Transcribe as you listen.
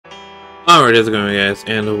Alright, how's it going, guys?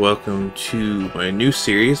 And welcome to my new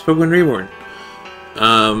series, Pokemon Reborn.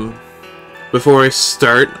 Before I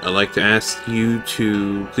start, I'd like to ask you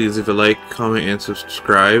to please leave a like, comment, and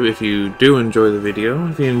subscribe if you do enjoy the video,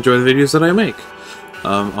 if you enjoy the videos that I make.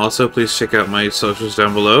 Also, please check out my socials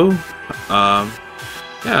down below. Yeah,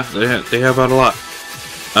 they help out a lot.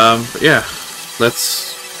 But yeah,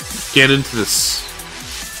 let's get into this.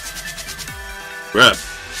 Bruh.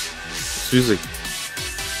 Music.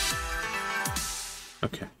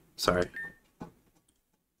 Okay, sorry.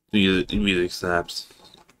 The music stops.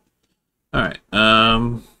 Alright,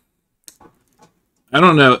 I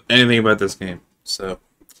don't know anything about this game, so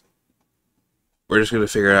we're just gonna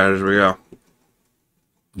figure it out as we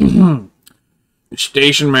go.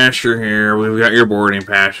 Station Master here, we've got your boarding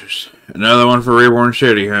passes. Another one for Reborn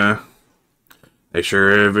City, huh? They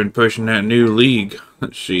sure have been pushing that new league.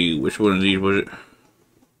 Let's see, which one of these was it?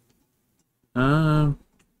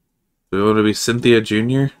 Do we want to be Cynthia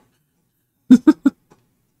Jr.?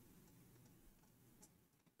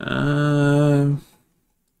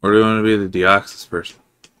 Or do we want to be the Deoxys person?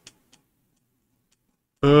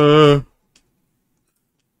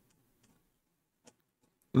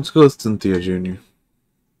 Let's go with Cynthia Jr.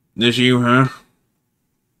 This you, huh?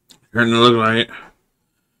 Starting to look like it.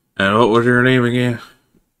 And what was your name again?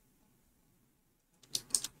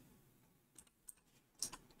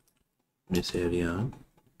 Miss Avion.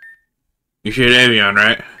 You should Avion,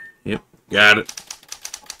 right? Yep, got it.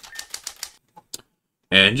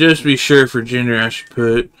 And just be sure for gender I should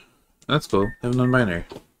put... That's cool, have non-binary.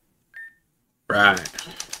 Right.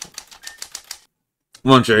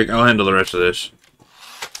 One check, I'll handle the rest of this.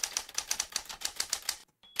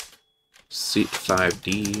 Seat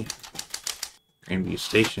 5D. Grandview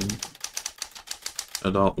Station.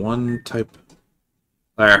 Adult 1 type.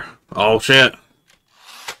 There. Oh shit.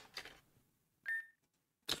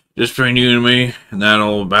 Just between you and me and that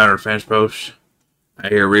old battered fence post, I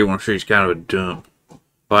hear Reborn Street's kind of a dump.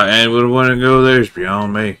 Why Ed would want to go there's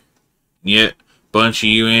beyond me. Yet, bunch of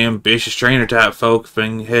you ambitious trainer type folk have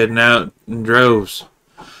been heading out in droves.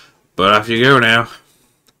 But off you go now.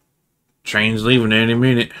 Train's leaving any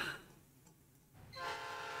minute.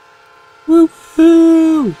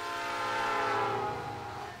 Woo-hoo!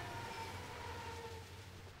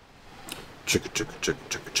 Chugga chugga chugga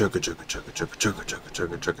chugga chugga chugga chugga chugga chugga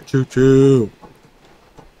chugga chugga choo choo.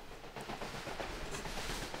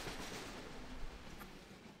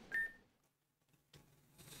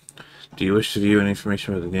 Do you wish to view any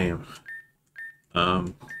information about the game?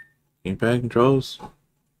 Gamepad controls?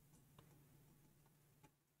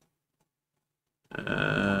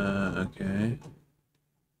 Okay.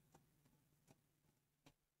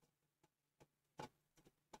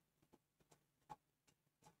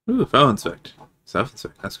 Ooh, file inspect.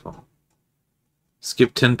 Self-inspect, that's cool.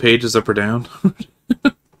 Skip 10 pages up or down.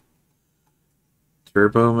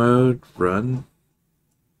 Turbo mode, run.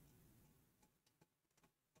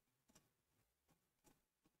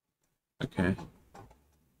 Okay.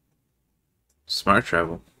 Smart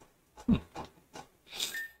travel. I'm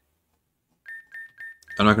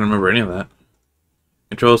not going to remember any of that.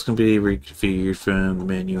 Controls can be reconfigured from the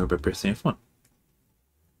menu or by pressing F1.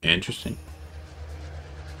 Interesting.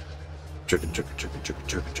 Chugga chugga chugga chugga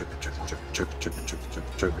chugga chugga chugga chugga chugga chugga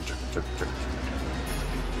chugga chugga chugga chugga.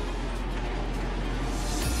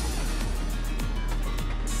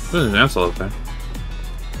 What is that all up there?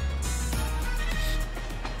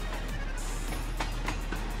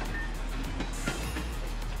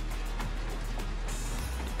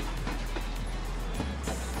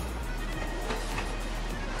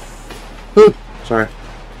 Sorry.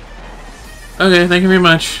 Okay, thank you very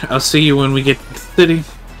much. I'll see you when we get to the city.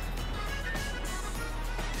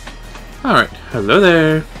 Alright, hello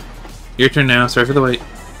there. Your turn now, sorry for the wait.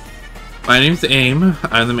 My name's AIM.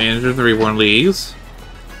 I'm the manager of the Reborn Leagues.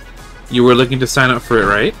 You were looking to sign up for it,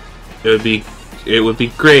 right? It would be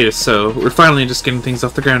great if so. We're finally just getting things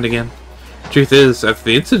off the ground again. Truth is, after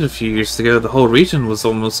the incident a few years ago, the whole region was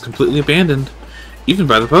almost completely abandoned. Even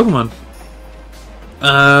by the Pokemon.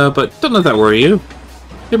 But don't let that worry you.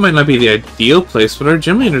 It might not be the ideal place, but our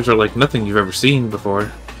gym leaders are like nothing you've ever seen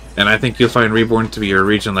before. And I think you'll find Reborn to be a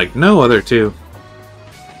region like no other, too.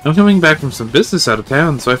 I'm coming back from some business out of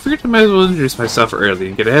town, so I figured I might as well introduce myself early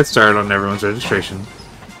and get a head start on everyone's registration.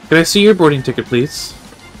 Could I see your boarding ticket, please?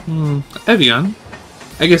 Evian?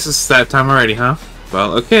 I guess it's that time already, huh?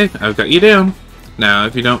 Well, okay, I've got you down. Now,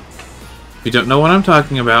 if you don't know what I'm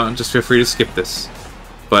talking about, just feel free to skip this.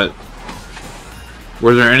 But,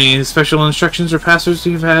 were there any special instructions or passwords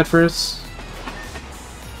you've had for us?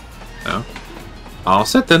 No. All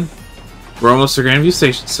set then. We're almost to Grandview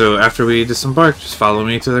Station, so after we disembark, just follow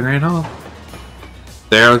me to the Grand Hall.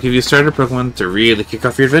 There, I'll give you a starter Pokemon to really kick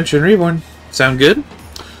off your adventure in Reborn. Sound good?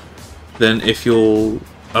 Then if you'll,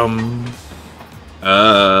 why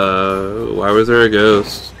was there a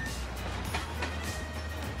ghost?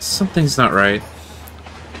 Something's not right.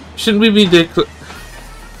 Shouldn't we be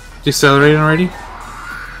decelerating already?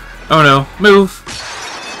 Oh no, move!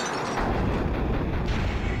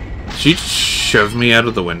 She shoved me out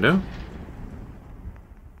of the window?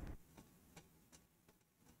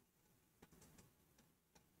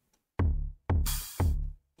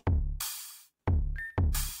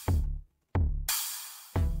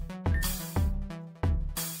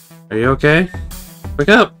 Are you okay? Wake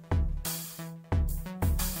up!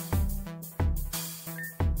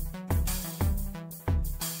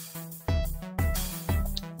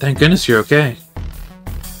 Thank goodness you're okay.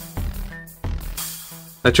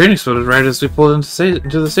 That train exploded right as we pulled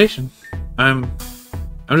into the station. I'm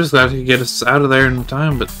just glad he could get us out of there in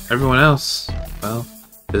time, but everyone else, well,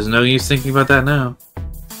 there's no use thinking about that now.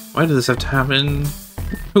 Why did this have to happen?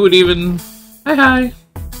 Who would even... Hi.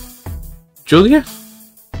 Julia?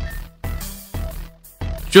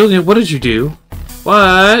 Julia, what did you do?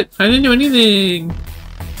 What? I didn't do anything.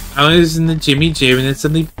 I was in the Jimmy Jam and then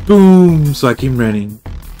suddenly boom, so I came running.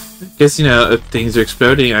 Guess, you know, if things are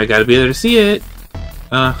exploding, I gotta be there to see it.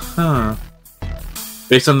 Uh-huh.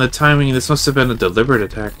 Based on the timing, this must have been a deliberate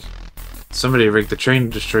attack. Somebody rigged the train to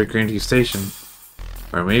destroy Grandview Station.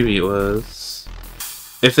 Or maybe it was...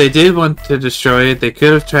 If they did want to destroy it, they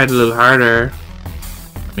could have tried a little harder.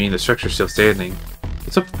 I mean, the structure's still standing.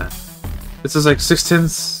 What's up with that? This is like 6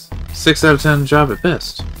 out of 10 job at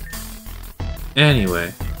best.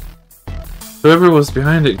 Anyway. Whoever was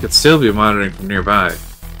behind it could still be monitoring from nearby.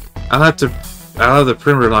 I'll have the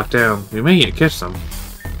perimeter locked down. We may need to catch them.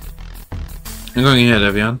 I'm going ahead,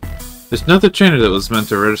 Evian. There's another trainer that was meant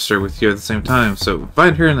to register with you at the same time, so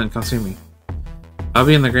find her and then come see me. I'll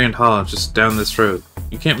be in the Grand Hall just down this road.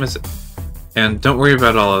 You can't miss it. And don't worry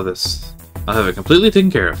about all of this. I'll have it completely taken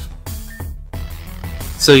care of.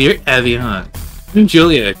 So you're Evian. I'm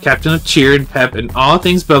Julia, captain of cheer and pep and all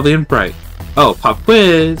things bubbly and bright. Oh, pop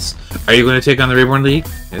quiz! Are you going to take on the Reborn League?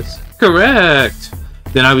 Yes. Correct!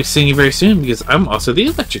 Then I'll be seeing you very soon because I'm also the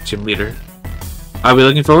electric gym leader. I'll be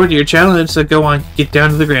looking forward to your challenge, so go on, get down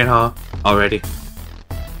to the Grand Hall already.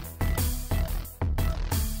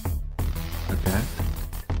 Okay.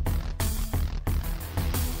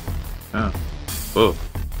 Oh. Whoa.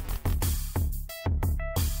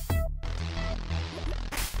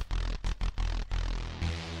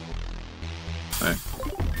 Alright.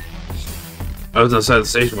 I was outside the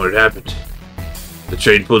station when it happened. The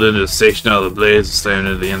train pulled into the station out of the blades and slammed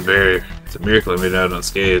into the end barrier. It's a miracle I made it out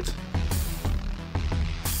unscathed.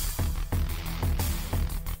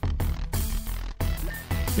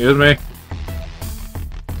 Excuse me.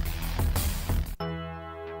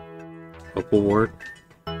 Opal Ward.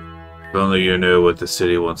 If only you knew what the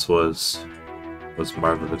city once was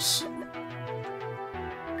marvelous.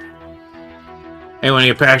 Hey, wanna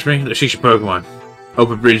get past me? Let's see your Pokemon.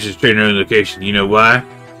 Open Bridge is trainer in location. You know why?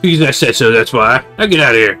 Because I said so, that's why. Now get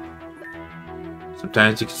out of here.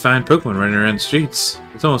 Sometimes you can find Pokemon running around the streets.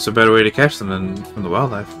 It's almost a better way to catch them than from the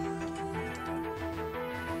wildlife.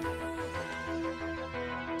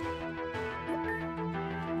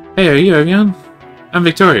 Hey, are you Evian? I'm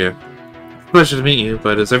Victoria. Pleasure to meet you,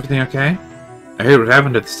 but is everything okay? I heard what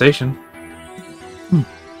happened at the station.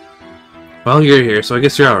 Well, you're here, so I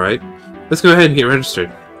guess you're alright. Let's go ahead and get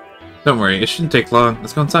registered. Don't worry, it shouldn't take long.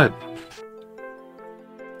 Let's go inside.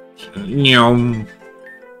 Nyom.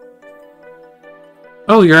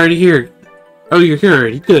 Oh, you're already here. Oh, you're here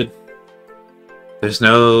already. Good. There's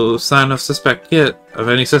no sign of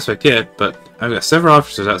any suspect yet, but I've got several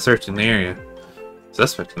officers out searching the area.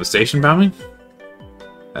 Suspect in the station bombing?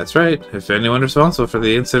 That's right. If anyone responsible for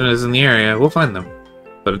the incident is in the area, we'll find them.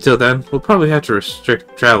 But until then, we'll probably have to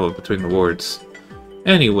restrict travel between the wards.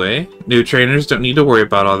 Anyway, new trainers don't need to worry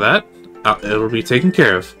about all that. It'll be taken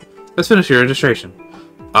care of. Let's finish your registration.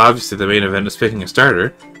 Obviously, the main event is picking a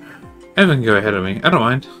starter. Evan can go ahead of me. I don't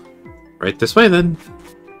mind. Right this way, then.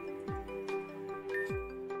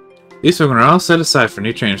 These Pokemon are all set aside for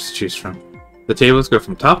new trainers to choose from. The tables go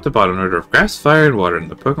from top to bottom in order of grass, fire, and water, and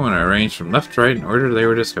the Pokemon are arranged from left to right in order they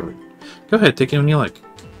were discovered. Go ahead, take any one you like.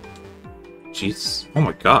 Jeez. Oh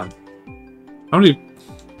my god. How many...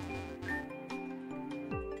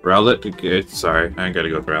 Rowlet? Okay, sorry, I gotta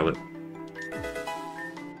go with Rowlet.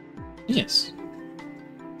 Yes.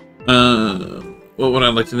 What would I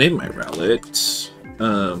like to name my Rowlet?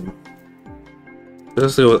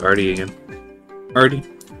 Let's go with Artie again. Artie.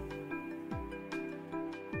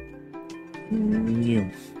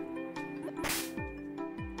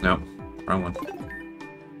 No, wrong one.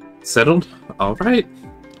 Settled? Alright.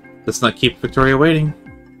 Let's not keep Victoria waiting.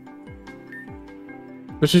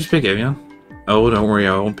 Which should you pick, Evian? Oh, don't worry,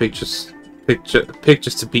 I won't pick just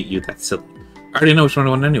to beat you. That's silly. I already know which one I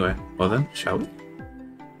want anyway. Well then, shall we?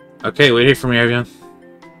 Okay, wait here for me, Evian.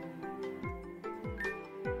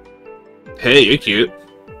 Hey, you're cute.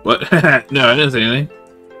 What? No, I didn't say anything.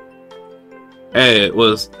 Hey,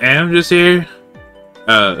 was Am just here?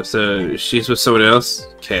 So she's with someone else?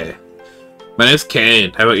 Okay. My name's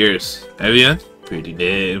Kane. How about yours? Evian? Pretty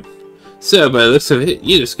name. So, by the looks of it,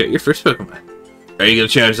 you just got your first Pokemon. Are you gonna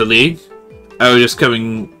challenge the league? I was just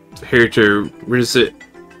coming here to visit,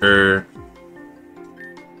 or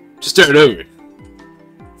to start over.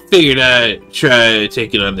 Figured I'd try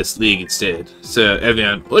taking on this league instead. So,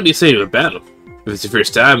 Evian, what do you say to a battle? If it's your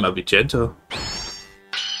first time, I'll be gentle.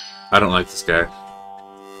 I don't like this guy.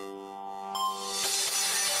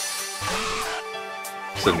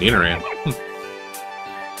 It's a Nidoran.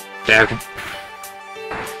 Tag him.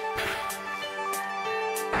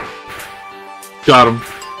 Got him.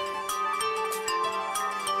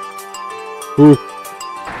 Ooh.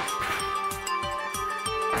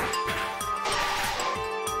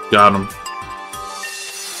 Got him.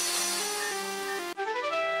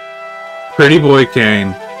 Pretty boy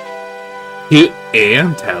Kane. Cute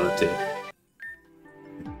and talented.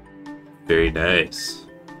 Very nice.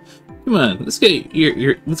 Come on, let's get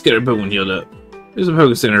let's get our Pokemon healed up. There's a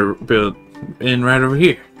Pokemon Center built in right over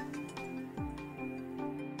here.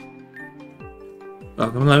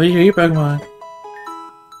 Welcome, let me hear your Pokemon.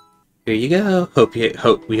 Here you go.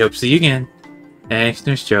 We hope to see you again. Thanks,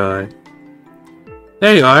 Nurse Joy.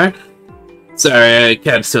 There you are. Sorry, I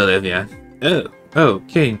can't steal Evian. Oh,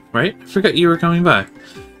 Kane, right? I forgot you were coming by.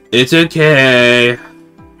 It's okay.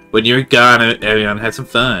 When you were gone, Evian had some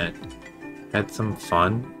fun. Had some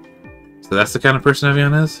fun? So that's the kind of person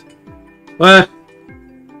Evian is? What?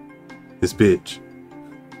 This bitch.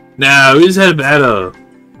 No, we just had a battle.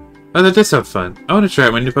 Oh, that does sound fun. I want to try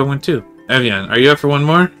out my new Pokemon too. Evian, are you up for one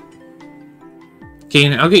more?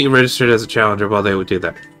 Kane, I'll get you registered as a challenger while they would do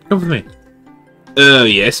that. Come with me. Oh,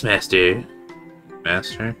 yes, Master.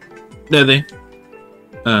 Master? Nothing.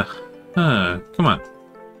 Come on.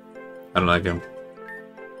 I don't like him.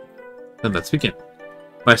 Then let's begin.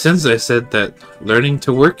 My sensei said that learning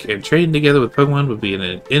to work and train together with Pokemon would be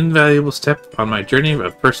an invaluable step on my journey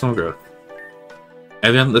of personal growth.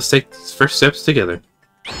 Evian, let's take these first steps together.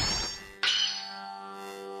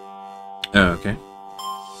 Oh, okay.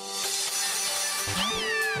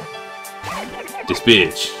 This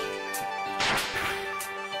bitch.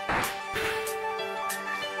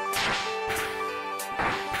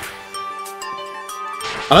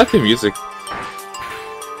 I like the music.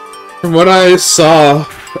 From what I saw,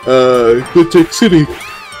 Glitch City.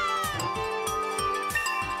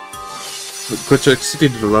 Glitch City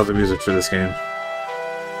did a lot of the music for this game.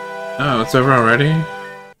 Oh, it's over already?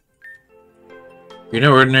 You're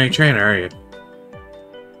no ordinary trainer, are you?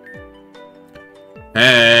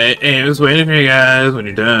 Hey, I was waiting for you guys. When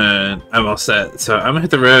you're done, I'm all set. So I'm gonna hit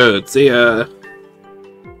the road. See ya.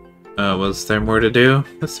 Was there more to do?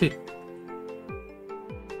 Let's see.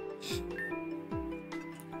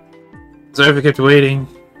 Sorry if I kept you waiting.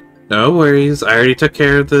 No worries. I already took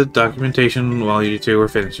care of the documentation while you two were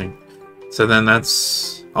finishing. So then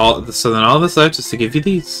that's all. So then all that's left is to give you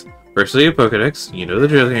these. Firstly, a Pokedex. You know the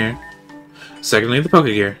drill here. Secondly, the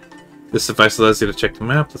Pokegear. This device allows you to check the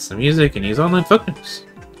map, listen to music, and use online photos.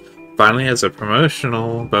 Finally, as a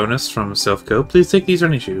promotional bonus from Selfco, please take these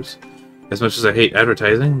running shoes. As much as I hate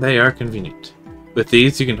advertising, they are convenient. With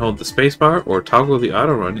these, you can hold the spacebar or toggle the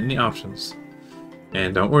auto run in the options.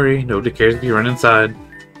 And don't worry, nobody cares if you run inside.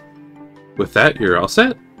 With that, you're all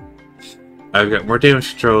set. I've got more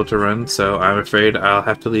damage control to run, so I'm afraid I'll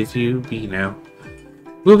have to leave you be now.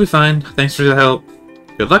 We'll be fine. Thanks for the help.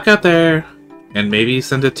 Good luck out there. And maybe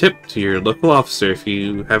send a tip to your local officer if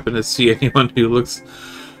you happen to see anyone who looks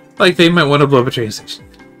like they might want to blow up a train station.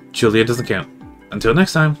 Julia doesn't count. Until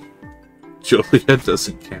next time. Julia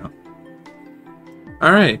doesn't count.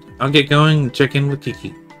 Alright, I'll get going and check in with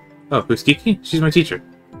Kiki. Oh, who's Kiki? She's my teacher.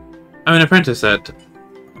 I'm an apprentice at...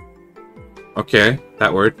 Okay,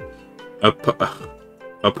 that word. A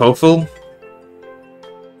Poful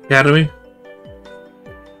Academy?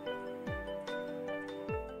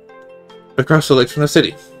 Across the lake from the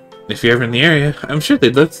city. If you're ever in the area, I'm sure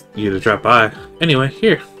they'd let you to drop by. Anyway,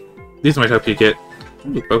 here. These might help you get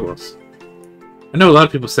Pokeballs. I know a lot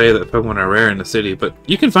of people say that Pokemon are rare in the city, but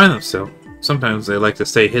you can find them still. Sometimes they like to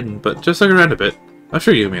stay hidden, but just look around a bit. I'm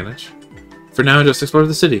sure you'll manage. For now, just explore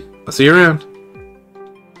the city. I'll see you around.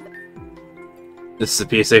 This is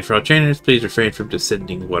a PSA for all trainers. Please refrain from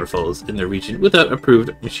descending waterfalls in the region without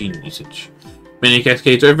approved machine usage. Many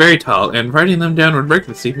cascades are very tall, and riding them downward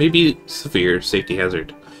recklessly may be a severe safety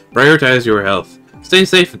hazard. Prioritize your health. Stay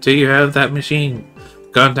safe until you have that machine.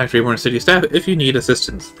 Contact Reborn City staff if you need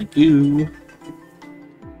assistance. Thank you.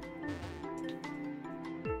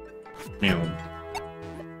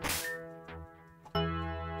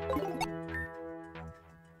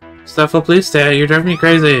 Stuffle, please stay. You're driving me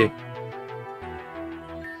crazy.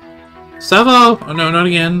 Stuffle! Oh no, not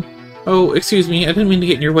again. Oh, excuse me. I didn't mean to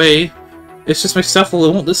get in your way. It's just my Stuffle.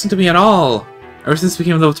 It won't listen to me at all. Ever since it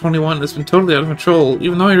became level 21, it's been totally out of control,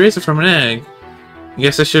 even though I raised it from an egg. I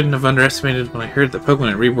guess I shouldn't have underestimated when I heard that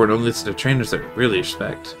Pokemon at Reborn only listen to trainers that really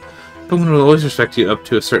respect. Pokemon will always respect you up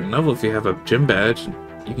to a certain level if you have a gym badge.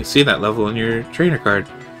 You can see that level on your trainer card.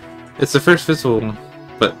 It's the first visible one,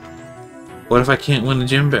 but what if I can't win the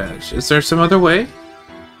gym badge? Is there some other way?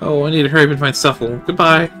 Oh, I need to hurry up and find Stuffle.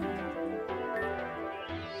 Goodbye.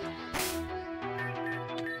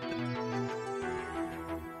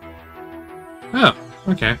 Oh,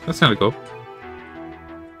 okay. That's kind of cool.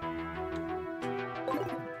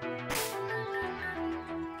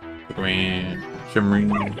 Grand shimmering.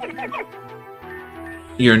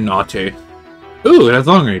 You're naughty. Ooh, it has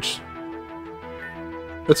long reach.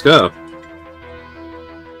 Let's go.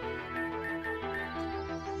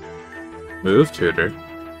 Move, tutor.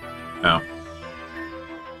 Oh.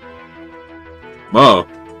 Whoa.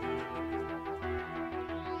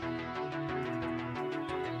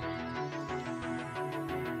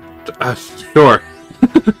 Sure.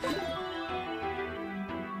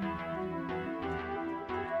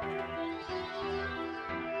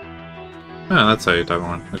 Oh, that's how you talk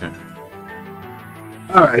one. Okay.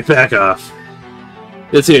 Alright, back off.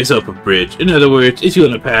 This here's open bridge. In other words, if you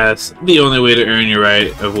want to pass, the only way to earn your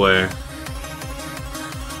right of way.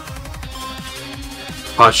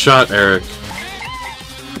 Hot shot, Eric.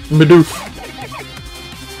 Medoof.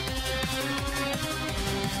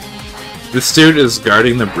 This dude is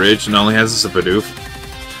guarding the bridge and only has this a Bidoof.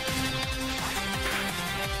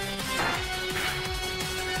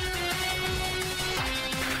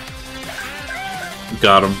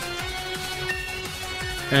 Got him.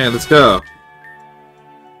 Hey, let's go.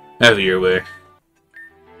 Out of your way.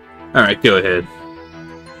 Alright, go ahead.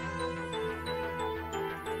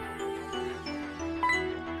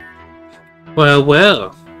 Well,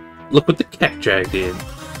 well. Look what the cat dragged in.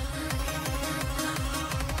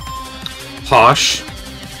 Posh.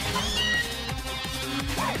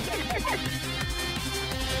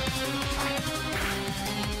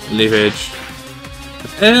 Leaf edge.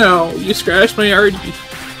 Ow, you scratched my RD.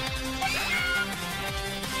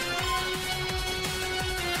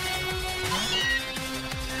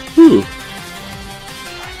 Whew.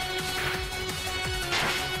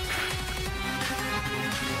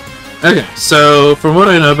 Okay, so from what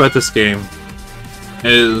I know about this game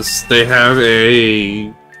is they have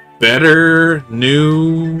a better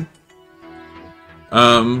new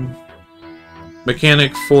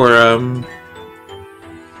mechanic for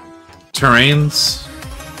terrains.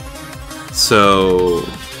 So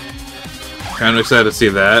kind of excited to see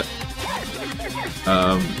that.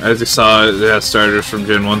 As you saw, it has starters from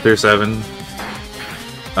Gen 1 through 7.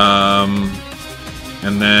 And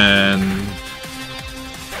then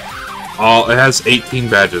it has 18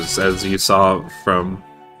 badges, as you saw from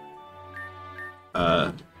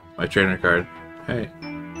my trainer card. Hey.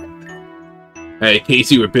 Hey,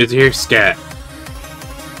 Casey, we're busy here. Scat.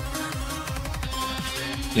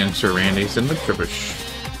 Youngster Randy's in the trippish.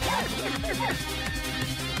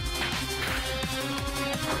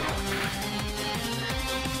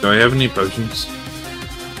 Do I have any potions?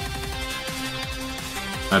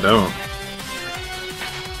 I don't.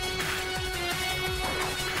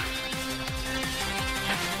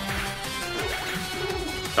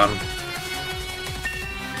 Got him.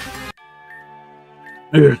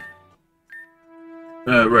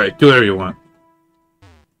 Right, do whatever you want.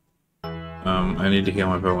 I need to heal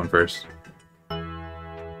my Pokemon first.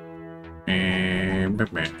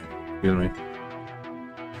 Excuse me.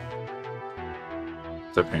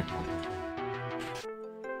 It's okay.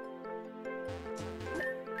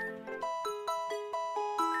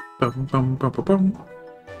 Bum, bum, bum, bum, bum.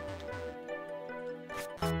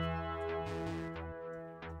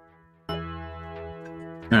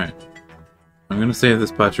 Alright. I'm gonna save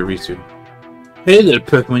this Pachirisu. Hey little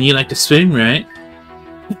Pokemon, you like to swim, right?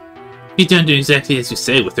 You don't do exactly as you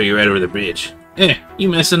say, we'll throw you right over the bridge. You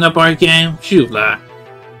messing up our game? Shoot, lie.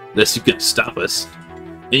 Unless you can stop us.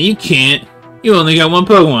 And you can't. You only got one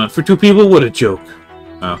Pokemon. For two people, what a joke.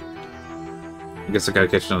 Oh. I guess I gotta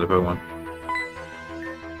catch another Pokemon.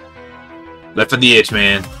 Left of the edge,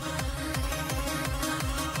 man.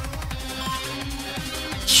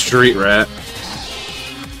 Street rat.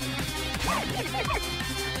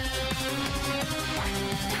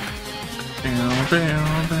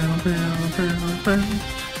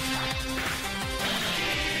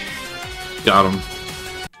 Got him.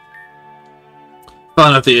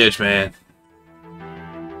 Falling off the edge, man.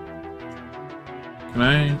 Can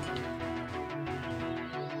I?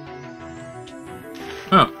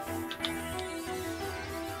 Oh.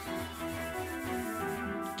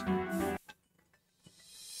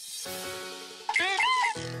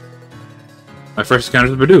 My first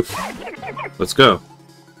encounter with Bidoof. Let's go.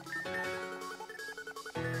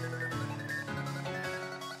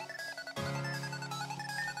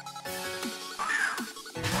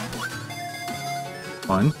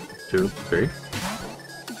 One, two, three.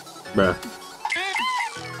 Bruh.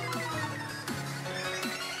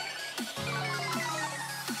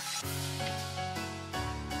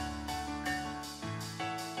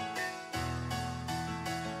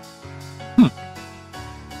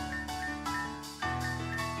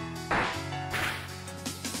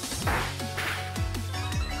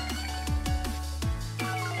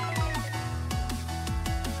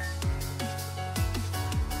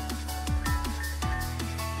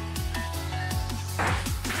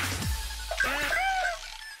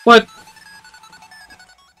 What?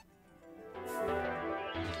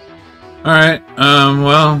 Alright,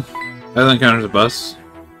 well, that encounters a bus.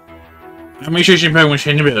 I'm researching Pokemon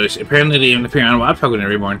change abilities. Apparently they even appear on Wild Pokemon in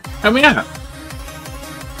Reborn. Help me out!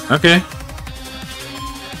 Okay.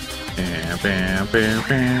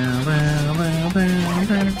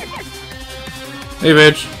 Hey,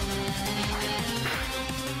 bitch.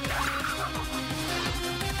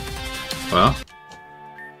 Well,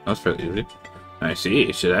 that was fairly easy. I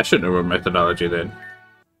see. So that should know our methodology then.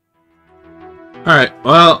 Alright,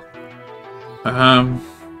 well, I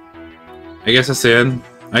guess that's the end.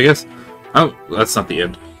 I guess, oh, that's not the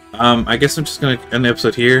end. I guess I'm just gonna end the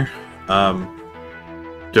episode here. Don't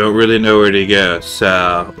really know where to go,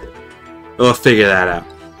 so we'll figure that out.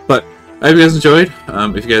 But I hope you guys enjoyed.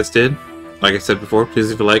 If you guys did, like I said before, please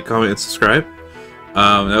leave a like, comment, and subscribe.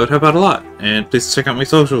 That would help out a lot. And please check out my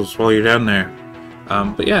socials while you're down there.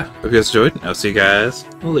 But yeah, hope you guys enjoyed, and I'll see you guys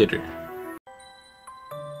later.